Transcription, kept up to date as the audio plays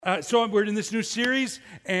So we're in this new series,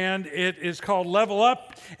 and it is called Level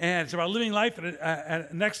Up, and it's about living life at a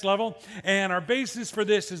next level. And our basis for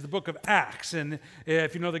this is the book of Acts. And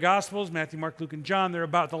if you know the Gospels, Matthew, Mark, Luke, and John, they're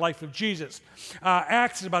about the life of Jesus.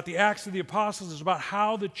 Acts is about the Acts of the Apostles. It's about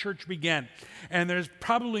how the church began. And there's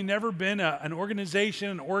probably never been an organization,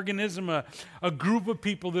 an organism, a group of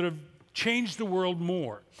people that have changed the world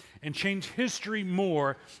more and change history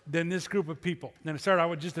more than this group of people. And it started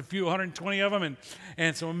out with just a few, 120 of them,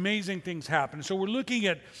 and some amazing things happened. So we're looking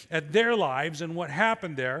at their lives and what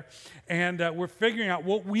happened there, and we're figuring out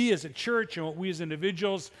what we as a church and what we as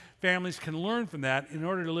individuals, families can learn from that in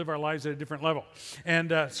order to live our lives at a different level.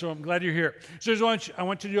 And so I'm glad you're here. So here's what I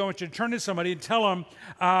want you to turn to somebody and tell them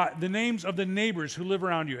the names of the neighbors who live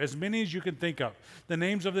around you, as many as you can think of. The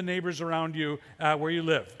names of the neighbors around you where you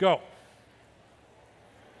live. Go.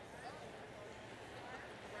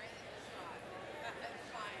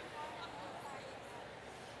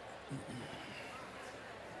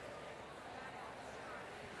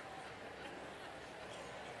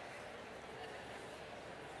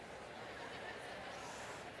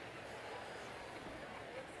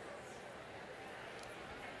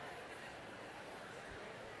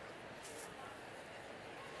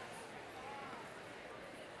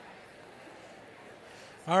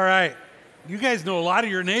 All right. You guys know a lot of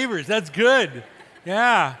your neighbors. That's good.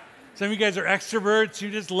 Yeah. Some of you guys are extroverts. You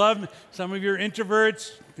just love me. Some of you are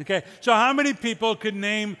introverts. Okay. So how many people could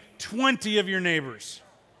name 20 of your neighbors?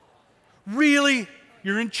 Really?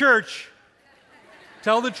 You're in church.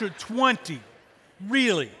 Tell the truth. 20.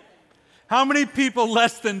 Really? How many people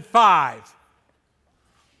less than 5?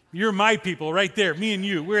 You're my people right there. Me and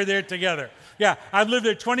you. We're there together. Yeah. I've lived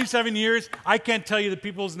there 27 years. I can't tell you the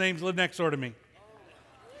people's names live next door to me.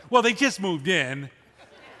 Well, they just moved in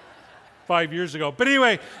 5 years ago. But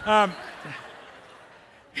anyway,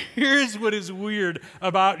 here's what is weird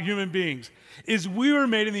about human beings, is we were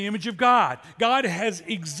made in the image of God. God has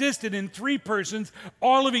existed in 3 persons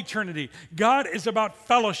all of eternity. God is about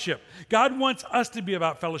fellowship. God wants us to be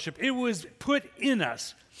about fellowship. It was put in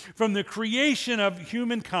us from the creation of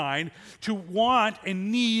humankind to want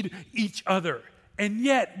and need each other. And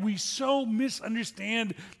yet we so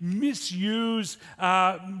misunderstand, misuse,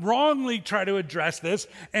 wrongly try to address this.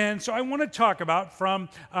 And so I want to talk about from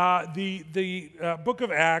the book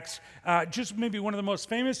of Acts, just maybe one of the most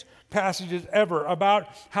famous passages ever about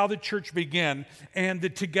how the church began and the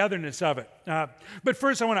togetherness of it. But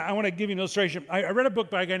first, I want to give you an illustration. I read a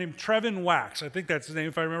book by a guy named Trevin Wax. I think that's his name,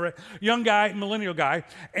 if I remember right. Young guy, millennial guy.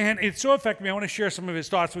 And it so affected me, I want to share some of his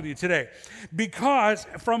thoughts with you today. Because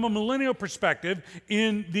from a millennial perspective,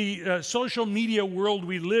 in the social media world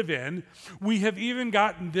we live in, we have even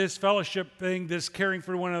gotten this fellowship thing, this caring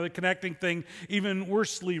for one another, connecting thing, even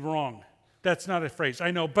worsely wrong. That's not a phrase,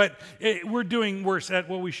 I know, but we're doing worse at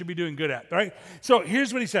what we should be doing good at, right? So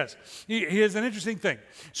here's what he says. He has an interesting thing.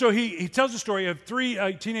 So he tells a story of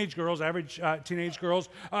 3 teenage girls, average teenage girls,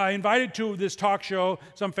 invited to this talk show,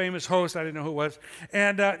 some famous host, I didn't know who it was,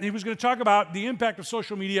 and he was going to talk about the impact of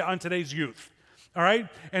social media on today's youth. All right?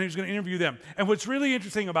 And he was going to interview them. And what's really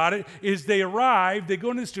interesting about it is they arrive, they go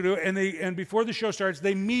into the studio, and before the show starts,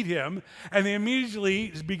 they meet him, and they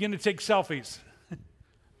immediately begin to take selfies.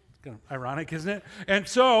 Kind of ironic, isn't it? And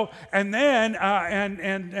so, and then,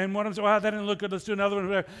 and one of them said, wow, that didn't look good, let's do another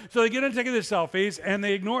one. So they get in taking the selfies, and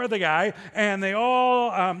they ignore the guy, and they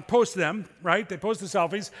all post them, right? They post the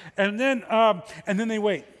selfies, and then they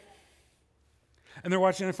wait. And they're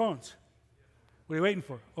watching their phones. What are you waiting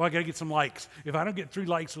for? Oh, I got to get some likes. If I don't get 3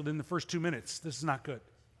 likes within the first 2 minutes, this is not good.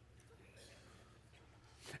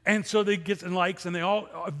 And so they get some likes, and they all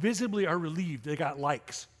visibly are relieved they got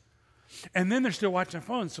likes. And then they're still watching their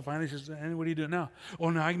phones. So finally, she says, and what are you doing now? Oh,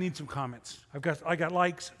 no, I need some comments. I got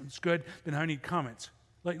likes. It's good. Then I need comments.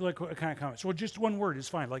 Like what kind of comments? Well, just one word is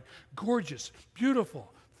fine. Like gorgeous,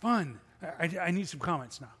 beautiful, fun. I need some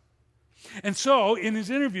comments now. And so in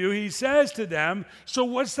his interview, he says to them, so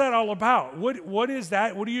what's that all about? What is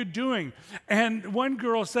that? What are you doing? And one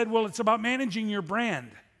girl said, well, it's about managing your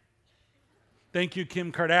brand. Thank you,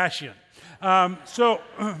 Kim Kardashian.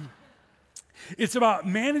 It's about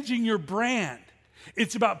managing your brand.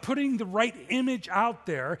 It's about putting the right image out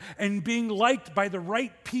there and being liked by the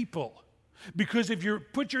right people. Because if you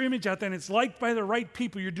put your image out there and it's liked by the right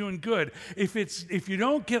people, you're doing good. If you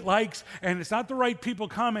don't get likes and it's not the right people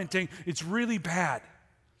commenting, it's really bad.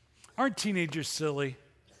 Aren't teenagers silly?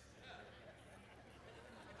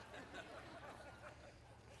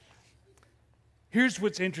 Here's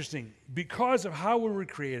what's interesting. Because of how we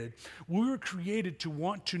were created to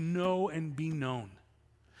want to know and be known.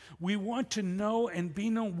 We want to know and be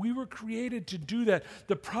known. We were created to do that.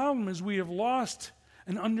 The problem is we have lost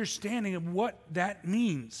an understanding of what that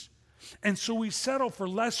means. And so we settle for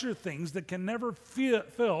lesser things that can never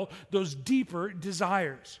fill those deeper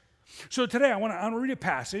desires. So today I want to read a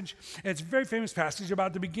passage, and it's a very famous passage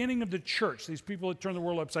about the beginning of the church, these people that turned the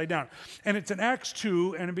world upside down. And it's in Acts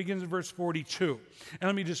 2, and it begins in verse 42. And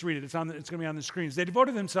let me just read it. It's going to be on the screens. They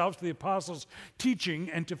devoted themselves to the apostles' teaching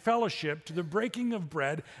and to fellowship, to the breaking of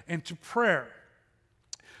bread, and to prayer.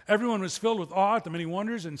 Everyone was filled with awe at the many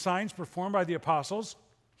wonders and signs performed by the apostles.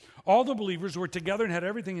 All the believers were together and had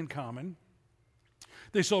everything in common.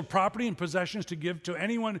 They sold property and possessions to give to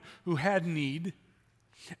anyone who had need.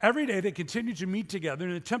 Every day they continued to meet together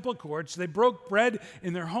in the temple courts. They broke bread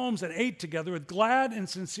in their homes and ate together with glad and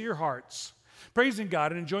sincere hearts, praising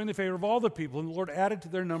God and enjoying the favor of all the people. And the Lord added to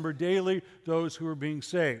their number daily those who were being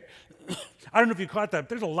saved. I don't know if you caught that, but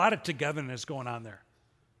there's a lot of togetherness going on there.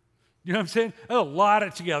 You know what I'm saying? There's a lot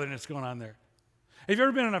of togetherness going on there. Have you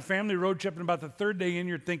ever been on a family road trip and about the third day in,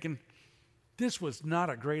 you're thinking, this was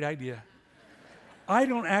not a great idea. I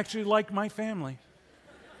don't actually like my family.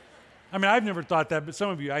 I mean, I've never thought that, but some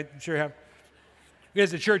of you, I sure have. We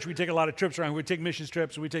as a church, we take a lot of trips around. We take missions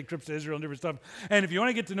trips, and we take trips to Israel and different stuff. And if you want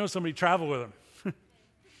to get to know somebody, travel with them.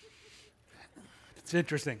 It's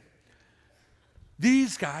interesting.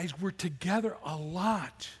 These guys were together a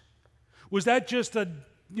lot. Was that just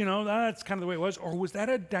that's kind of the way it was, or was that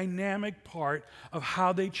a dynamic part of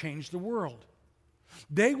how they changed the world?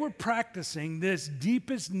 They were practicing this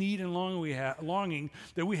deepest need and longing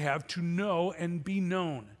that we have to know and be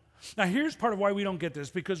known. Now, here's part of why we don't get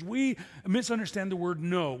this, because we misunderstand the word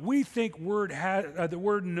know. We think the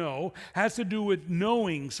word know has to do with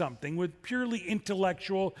knowing something, with purely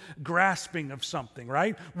intellectual grasping of something,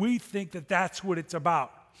 right? We think that that's what it's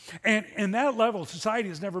about. And in that level, society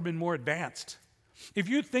has never been more advanced. If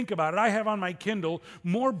you think about it, I have on my Kindle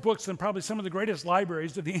more books than probably some of the greatest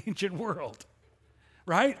libraries of the ancient world,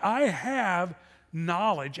 right? I have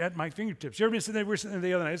knowledge at my fingertips. You ever been sitting there? We were sitting there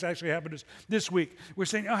the other night. This actually happened this week. We're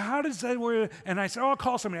saying, how does that work? And I said, I'll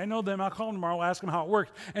call somebody. I know them. I'll call them tomorrow. I'll ask them how it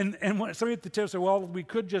works. And when somebody at the tip said, well, we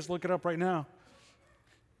could just look it up right now.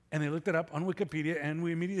 And they looked it up on Wikipedia, and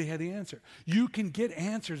we immediately had the answer. You can get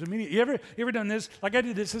answers immediately. You ever done this? Like I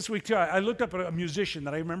did this week too. I looked up a musician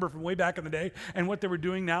that I remember from way back in the day and what they were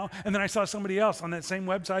doing now. And then I saw somebody else on that same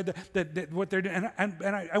website that what they're doing. And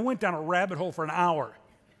I went down a rabbit hole for an hour.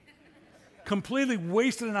 Completely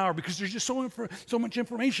wasted an hour because there's just so much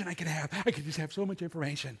information I could have. I could just have so much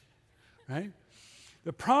information, right?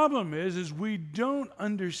 The problem is we don't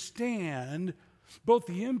understand both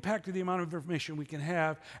the impact of the amount of information we can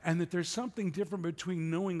have and that there's something different between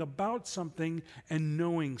knowing about something and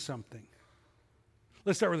knowing something.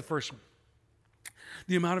 Let's start with the first one.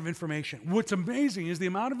 The amount of information. What's amazing is the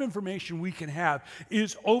amount of information we can have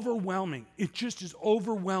is overwhelming. It just is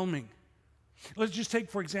overwhelming. Let's just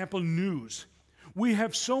take, for example, news. We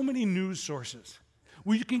have so many news sources.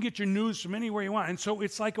 Well, you can get your news from anywhere you want. And so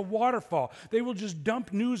it's like a waterfall. They will just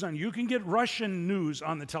dump news on you. You can get Russian news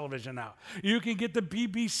on the television now. You can get the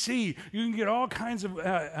BBC. You can get all kinds of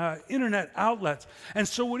internet outlets. And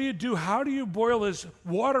so what do? How do you boil this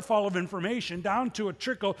waterfall of information down to a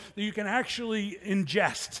trickle that you can actually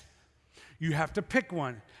ingest? You have to pick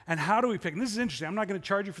one. And how do we pick? And this is interesting. I'm not going to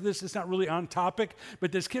charge you for this. It's not really on topic.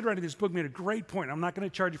 But this kid writing this book made a great point. I'm not going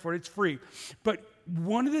to charge you for it. It's free. But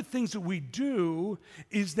one of the things that we do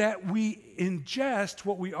is that we ingest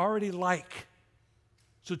what we already like.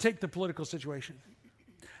 So take the political situation.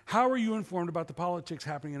 How are you informed about the politics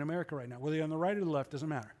happening in America right now? Whether you're on the right or the left, doesn't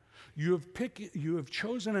matter. You have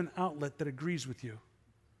chosen an outlet that agrees with you.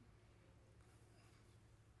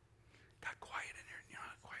 Got quiet in here. You know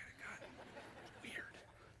how quiet it got? Weird.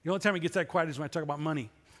 The only time it gets that quiet is when I talk about money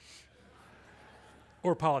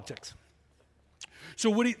or politics. So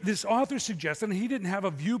what this author suggested, and he didn't have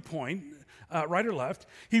a viewpoint, right or left,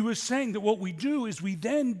 he was saying that what we do is we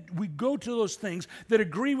go to those things that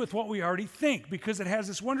agree with what we already think because it has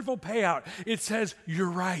this wonderful payout. It says, you're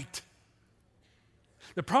right.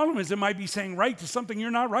 The problem is it might be saying right to something you're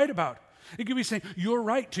not right about. It could be saying you're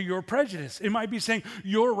right to your prejudice. It might be saying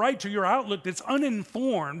you're right to your outlook that's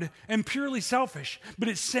uninformed and purely selfish. But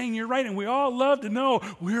it's saying you're right, and we all love to know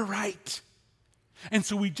we're right. And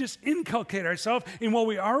so we just inculcate ourselves in what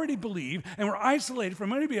we already believe, and we're isolated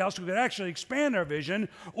from anybody else who could actually expand our vision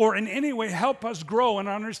or in any way help us grow in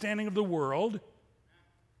our understanding of the world.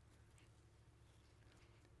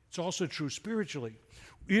 It's also true spiritually.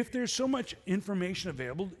 If there's so much information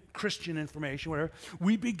available, Christian information, whatever,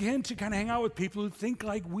 we begin to kind of hang out with people who think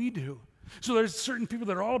like we do. So there's certain people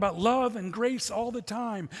that are all about love and grace all the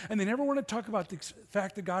time, and they never want to talk about the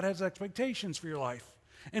fact that God has expectations for your life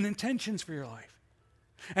and intentions for your life.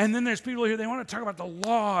 And then there's people here, they want to talk about the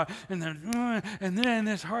law and then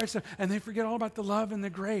this hard stuff, and they forget all about the love and the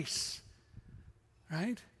grace,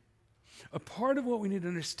 right? A part of what we need to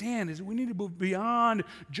understand is we need to move beyond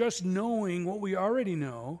just knowing what we already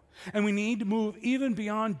know, and we need to move even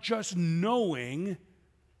beyond just knowing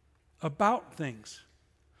about things.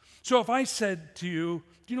 So if I said to you,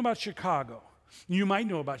 do you know about Chicago? You might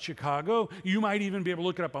know about Chicago. You might even be able to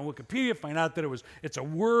look it up on Wikipedia, find out that it's a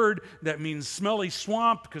word that means smelly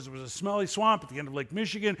swamp because it was a smelly swamp at the end of Lake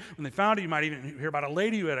Michigan. When they found it, you might even hear about a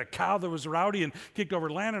lady who had a cow that was rowdy and kicked over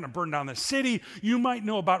land and burned down the city. You might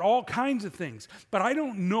know about all kinds of things, but I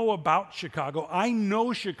don't know about Chicago. I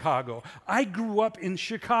know Chicago. I grew up in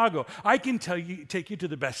Chicago. I can take you to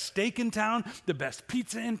the best steak in town, the best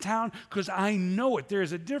pizza in town, because I know it. There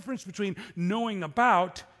is a difference between knowing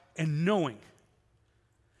about and knowing.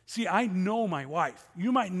 See, I know my wife.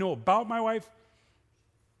 You might know about my wife.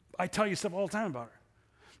 I tell you stuff all the time about her.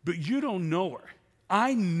 But you don't know her.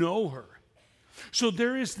 I know her. So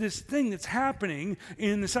there is this thing that's happening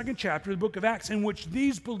in the second chapter of the book of Acts in which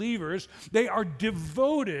these believers, they are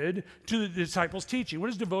devoted to the disciples' teaching. What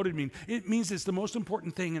does devoted mean? It means it's the most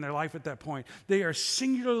important thing in their life at that point. They are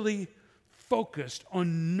singularly focused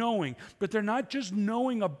on knowing, but they're not just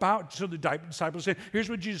knowing about. So the disciples say, here's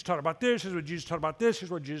what Jesus taught about this, here's what Jesus taught about this,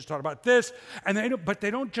 here's what Jesus taught about this, and they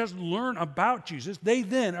don't just learn about Jesus, they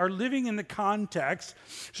then are living in the context.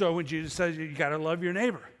 So when Jesus says you got to love your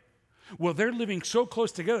neighbor, well, they're living so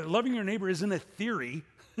close together. Loving your neighbor isn't a theory,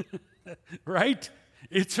 right?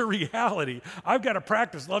 It's a reality. I've got to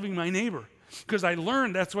practice loving my neighbor because I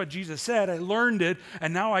learned that's what Jesus said. I learned it,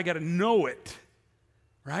 and now I got to know it,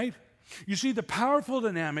 right? You see, the powerful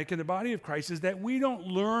dynamic in the body of Christ is that we don't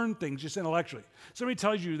learn things just intellectually. Somebody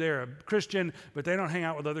tells you they're a Christian, but they don't hang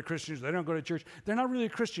out with other Christians, they don't go to church. They're not really a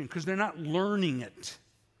Christian because they're not learning it.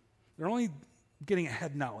 They're only getting a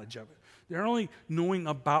head knowledge of it. They're only knowing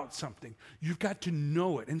about something. You've got to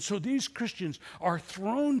know it. And so these Christians are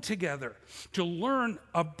thrown together to learn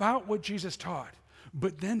about what Jesus taught,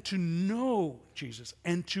 but then to know Jesus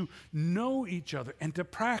and to know each other and to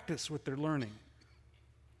practice what they're learning.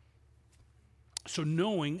 So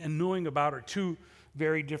knowing and knowing about are two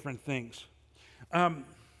very different things.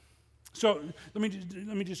 So let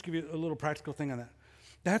me just give you a little practical thing on that.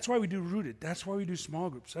 That's why we do Rooted. That's why we do small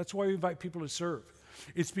groups. That's why we invite people to serve.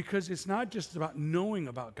 It's because it's not just about knowing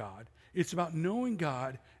about God. It's about knowing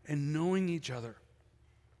God and knowing each other.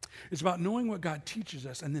 It's about knowing what God teaches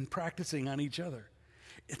us and then practicing on each other.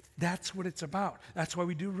 That's what it's about. That's why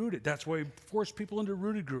we do Rooted. That's why we force people into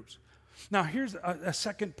Rooted groups. Now, here's a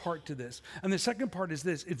second part to this. And the second part is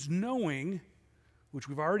this. It's knowing, which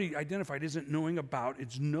we've already identified isn't knowing about,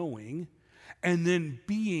 it's knowing, and then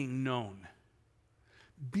being known.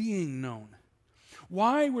 Being known.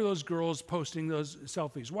 Why were those girls posting those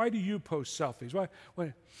selfies? Why do you post selfies?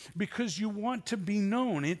 Why? Because you want to be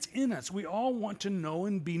known. It's in us. We all want to know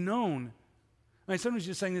and be known. My son was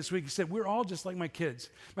just saying this week, he said, we're all just like my kids.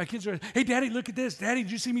 My kids are, hey, Daddy, look at this. Daddy,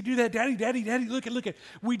 did you see me do that? Daddy, look at.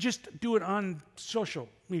 We just do it on social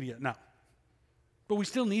media now. But we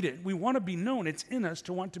still need it. We want to be known. It's in us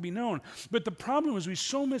to want to be known. But the problem is we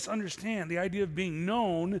so misunderstand the idea of being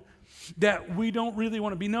known that we don't really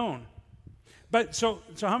want to be known. But so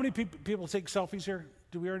how many people take selfies here?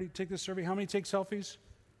 Did we already take this survey? How many take selfies?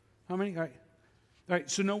 How many? All right.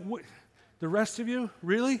 So the rest of you,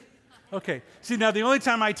 really? Okay. See, now the only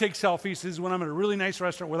time I take selfies is when I'm at a really nice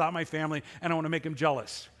restaurant without my family and I want to make them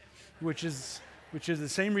jealous, which is the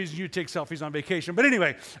same reason you take selfies on vacation. But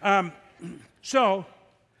anyway, so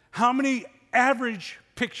how many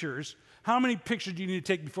pictures do you need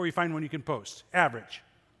to take before you find one you can post? Average.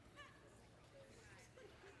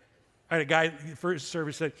 I had a guy in the first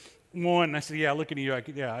service said, 1. And I said, yeah, looking at you,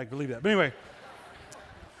 I believe that. But anyway,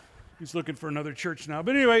 he's looking for another church now.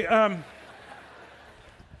 But anyway,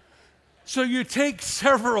 so you take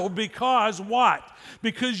several because what?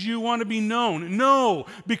 Because you want to be known. No,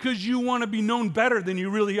 because you want to be known better than you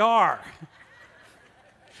really are.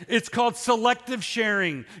 It's called selective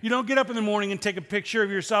sharing. You don't get up in the morning and take a picture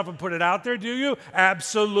of yourself and put it out there, do you?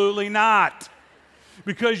 Absolutely not.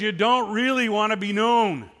 Because you don't really want to be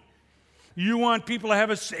known. You want people to have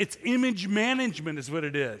it's image management is what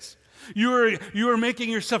it is. You are making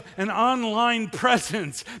yourself an online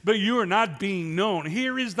presence, but you are not being known.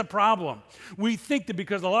 Here is the problem. We think that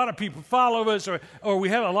because a lot of people follow us or we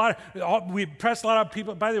have we press a lot of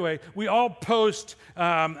people. By the way, we all post,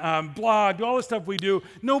 blog, do all the stuff we do.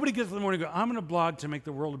 Nobody gets up in the morning and goes, I'm going to blog to make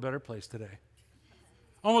the world a better place today.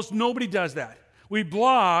 Almost nobody does that. We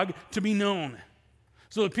blog to be known.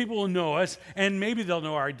 So that people will know us, and maybe they'll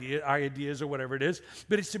know our ideas or whatever it is,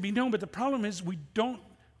 but it's to be known. But the problem is we don't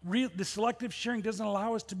The selective sharing doesn't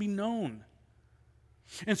allow us to be known.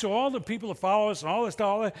 And so all the people that follow us and all this,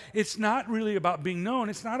 all that, it's not really about being known.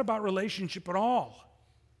 It's not about relationship at all.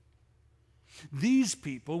 These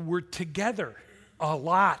people were together a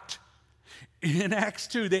lot. In Acts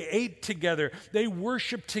 2, they ate together. They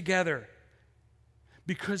worshiped together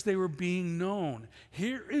because they were being known.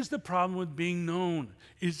 Here is the problem with being known,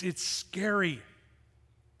 is it's scary.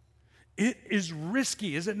 It is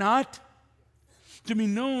risky, is it not? To be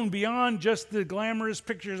known beyond just the glamorous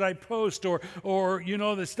pictures I post or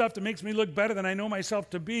the stuff that makes me look better than I know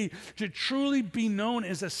myself to be. To truly be known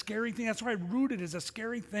is a scary thing. That's why Rooted is a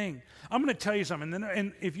scary thing. I'm going to tell you something.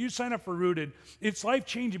 And if you sign up for Rooted, it's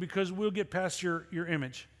life-changing because we'll get past your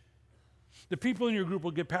image. The people in your group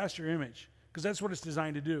will get past your image because that's what it's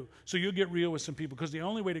designed to do. So you'll get real with some people because the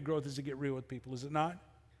only way to growth is to get real with people, is it not?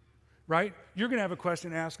 Right? You're going to have a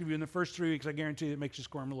question asked of you in the first 3 weeks. I guarantee you it makes you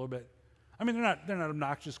squirm a little bit. I mean, they're not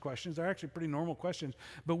obnoxious questions. They're actually pretty normal questions.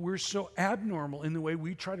 But we're so abnormal in the way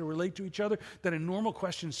we try to relate to each other that a normal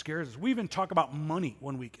question scares us. We even talk about money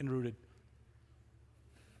one week in Rooted.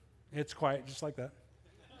 It's quiet, just like that.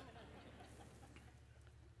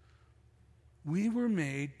 We were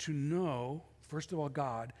made to know, first of all,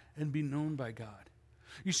 God and be known by God.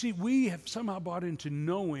 You see, we have somehow bought into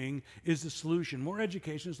knowing is the solution. More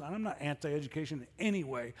education is not. I'm not anti-education in any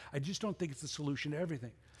way. I just don't think it's the solution to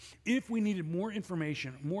everything. If we needed more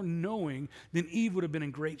information, more knowing, then Eve would have been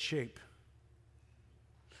in great shape.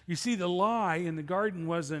 You see, the lie in the garden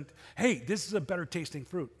wasn't, hey, this is a better tasting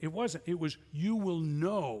fruit. It wasn't. It was, you will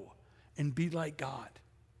know and be like God.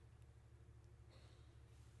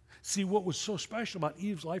 See, what was so special about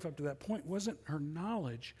Eve's life up to that point wasn't her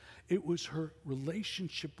knowledge. It was her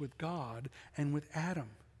relationship with God and with Adam.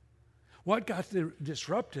 What got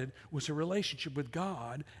disrupted was her relationship with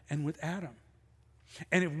God and with Adam.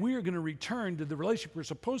 And if we're going to return to the relationship we're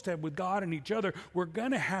supposed to have with God and each other, we're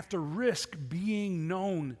going to have to risk being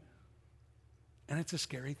known. And it's a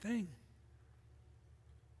scary thing.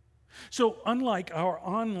 So unlike our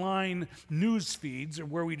online news feeds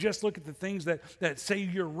where we just look at the things that say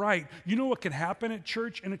you're right, you know what can happen at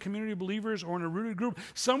church, in a community of believers, or in a Rooted group?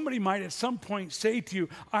 Somebody might at some point say to you,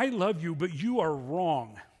 I love you, but you are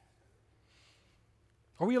wrong.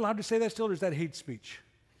 Are we allowed to say that still, or is that hate speech?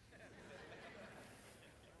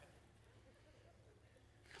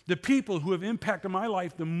 The people who have impacted my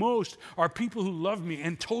life the most are people who love me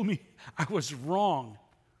and told me I was wrong.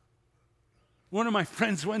 One of my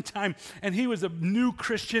friends one time, and he was a new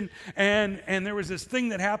Christian, and there was this thing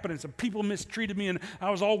that happened, and some people mistreated me, and I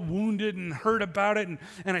was all wounded and hurt about it, and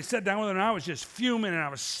I sat down with him, and I was just fuming, and I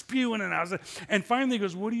was spewing, and finally he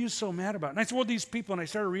goes, what are you so mad about? And I said, well, these people, and I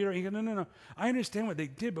started reading, he goes, no, I understand what they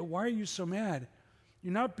did, but why are you so mad?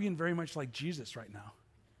 You're not being very much like Jesus right now.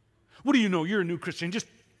 What do you know? You're a new Christian. Just,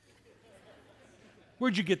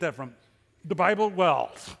 where'd you get that from? The Bible? Well,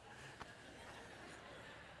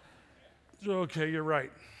 okay, you're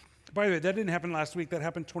right. By the way, that didn't happen last week. That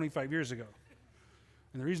happened 25 years ago.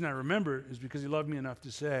 And the reason I remember it is because he loved me enough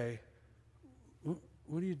to say,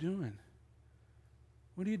 what are you doing?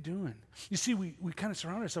 What are you doing? You see, we kind of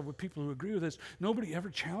surround ourselves with people who agree with us. Nobody ever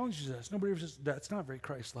challenges us. Nobody ever says, that's not very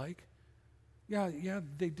Christ-like. Yeah,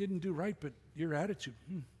 they didn't do right, but your attitude.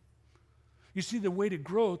 You see, the way to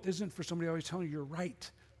growth isn't for somebody always telling you you're right.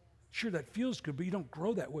 Sure, that feels good, but you don't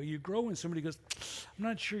grow that way. You grow when somebody goes, I'm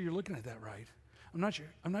not sure you're looking at that right. I'm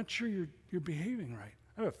not sure you're behaving right.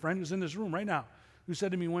 I have a friend who's in this room right now who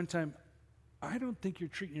said to me one time, I don't think you're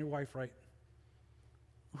treating your wife right.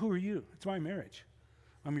 Who are you? It's my marriage.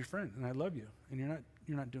 I'm your friend, and I love you, and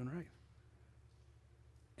you're not doing right.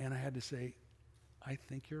 And I had to say, I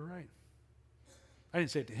think you're right. I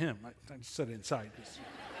didn't say it to him. I just said it inside.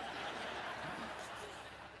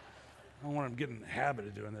 I don't want him to get in the habit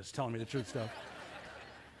of doing this, telling me the truth stuff.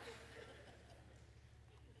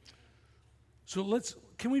 So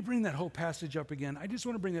can we bring that whole passage up again? I just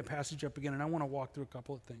want to bring that passage up again, and I want to walk through a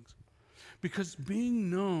couple of things. Because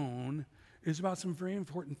being known is about some very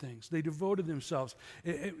important things. They devoted themselves.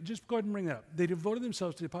 Just go ahead and bring that up. They devoted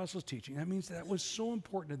themselves to the apostles' teaching. That means that was so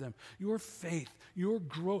important to them. Your faith, your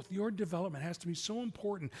growth, your development has to be so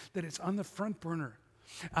important that it's on the front burner.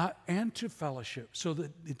 And to fellowship, so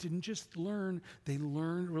that it didn't just learn, they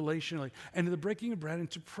learned relationally. And to the breaking of bread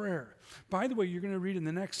and to prayer. By the way, you're going to read in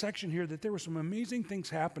the next section here that there were some amazing things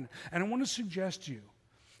happening. And I want to suggest to you,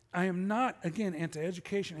 I am not, again,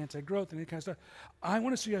 anti-education, anti-growth, and that kind of stuff. I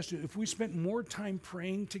want to suggest to you, if we spent more time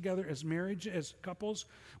praying together as marriage, as couples,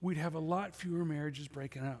 we'd have a lot fewer marriages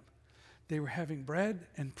breaking up. They were having bread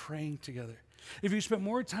and praying together. If you spent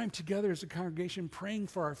more time together as a congregation praying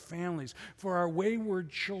for our families, for our wayward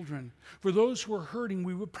children, for those who are hurting,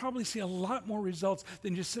 we would probably see a lot more results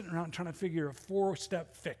than just sitting around trying to figure a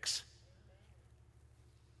 4-step fix.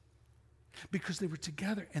 Because they were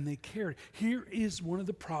together and they cared. Here is one of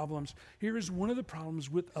the problems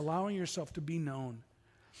with allowing yourself to be known,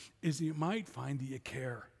 is that you might find that you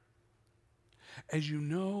care. As you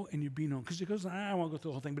know and you be known. Because it goes on, I won't go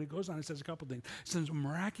through the whole thing, but it goes on, it says a couple things. It says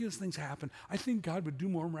miraculous things happen. I think God would do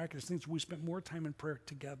more miraculous things if we spent more time in prayer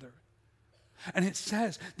together. And it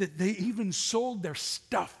says that they even sold their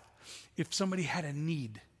stuff if somebody had a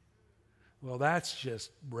need. Well, that's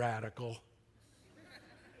just radical.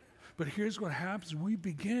 But here's what happens. We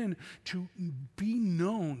begin to be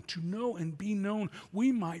known, to know and be known.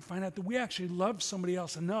 We might find out that we actually love somebody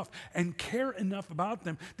else enough and care enough about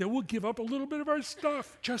them that we'll give up a little bit of our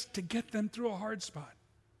stuff just to get them through a hard spot.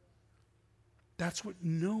 That's what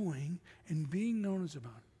knowing and being known is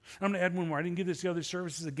about. I'm going to add one more. I didn't give this the other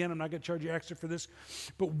services. Again, I'm not going to charge you extra for this.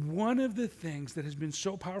 But one of the things that has been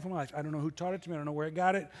so powerful in my life, I don't know who taught it to me. I don't know where I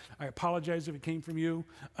got it. I apologize if it came from you.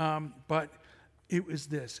 But it was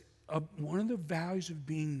this. One of the values of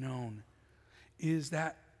being known is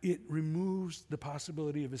that it removes the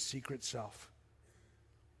possibility of a secret self.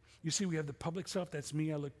 You see, we have the public self. That's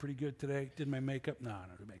me. I look pretty good today. Did my makeup? No, I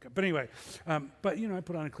don't do makeup. But anyway, I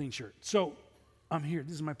put on a clean shirt. So I'm here.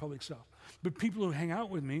 This is my public self. But people who hang out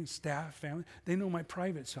with me, staff, family, they know my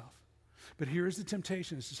private self. But here is the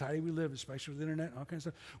temptation. The society we live, especially with the internet, all kinds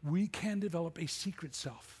of stuff. We can develop a secret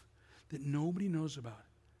self that nobody knows about.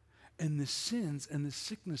 And the sins and the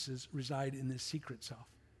sicknesses reside in this secret self.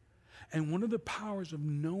 And one of the powers of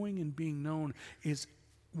knowing and being known is,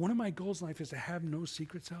 one of my goals in life is to have no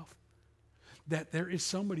secret self. That there is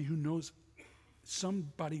somebody knows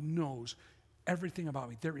everything about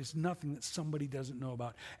me. There is nothing that somebody doesn't know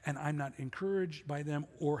about. And I'm not encouraged by them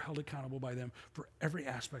or held accountable by them for every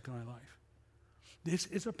aspect of my life. This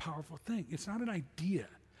is a powerful thing. It's not an idea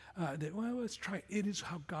let's try it. It is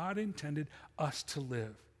how God intended us to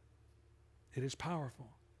live. It is powerful.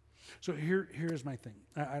 So here is my thing.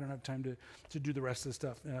 I don't have time to do the rest of the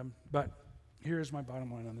stuff, but here is my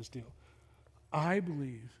bottom line on this deal. I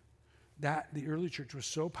believe that the early church was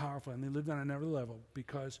so powerful, and they lived on another level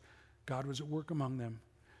because God was at work among them.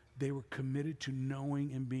 They were committed to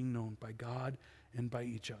knowing and being known by God and by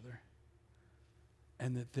each other.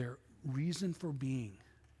 And that their reason for being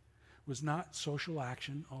was not social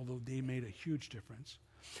action, although they made a huge difference.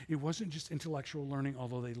 It wasn't just intellectual learning,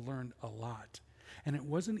 although they learned a lot. And it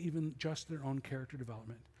wasn't even just their own character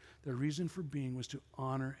development. Their reason for being was to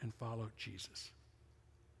honor and follow Jesus.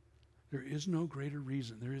 There is no greater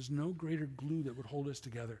reason, there is no greater glue that would hold us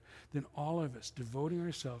together than all of us devoting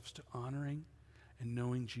ourselves to honoring and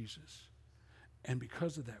knowing Jesus. And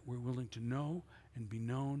because of that, we're willing to know and be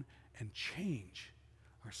known and change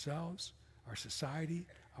ourselves, our society,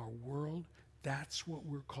 our world. That's what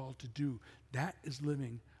we're called to do. That is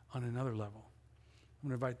living on another level. I'm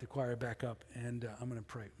going to invite the choir back up, and I'm going to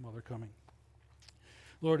pray while they're coming.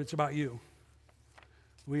 Lord, it's about you.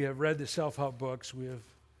 We have read the self-help books. We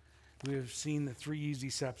have seen the 3 easy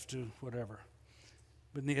steps to whatever.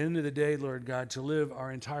 But in the end of the day, Lord God, to live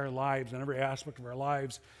our entire lives and every aspect of our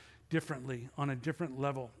lives differently, on a different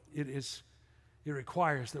level, it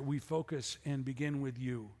requires that we focus and begin with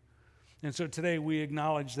you. And so today we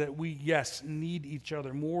acknowledge that we, yes, need each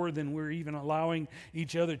other more than we're even allowing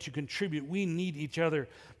each other to contribute. We need each other.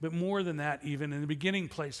 But more than that, even in the beginning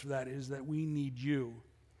place for that is that we need you.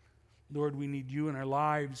 Lord, we need you in our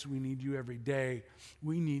lives. We need you every day.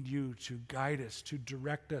 We need you to guide us, to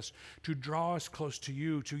direct us, to draw us close to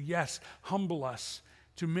you, to, yes, humble us,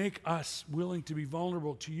 to make us willing to be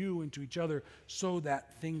vulnerable to you and to each other so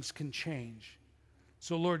that things can change.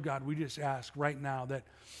 So, Lord God, we just ask right now that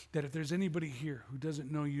if there's anybody here who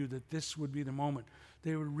doesn't know you, that this would be the moment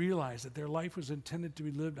they would realize that their life was intended to be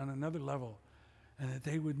lived on another level, and that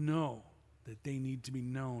they would know that they need to be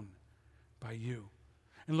known by you.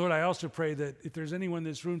 And Lord, I also pray that if there's anyone in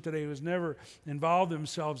this room today who has never involved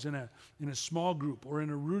themselves in a small group or in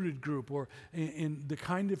a rooted group or in the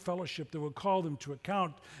kind of fellowship that would call them to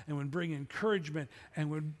account and would bring encouragement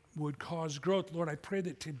and would cause growth, Lord, I pray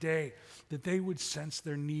that today that they would sense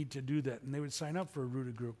their need to do that and they would sign up for a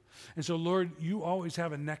rooted group. And so, Lord, you always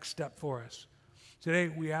have a next step for us. Today,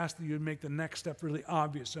 we ask that you would make the next step really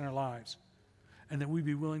obvious in our lives and that we'd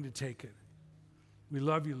be willing to take it. We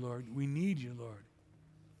love you, Lord. We need you, Lord.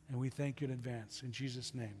 And we thank you in advance. In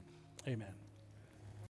Jesus' name, amen.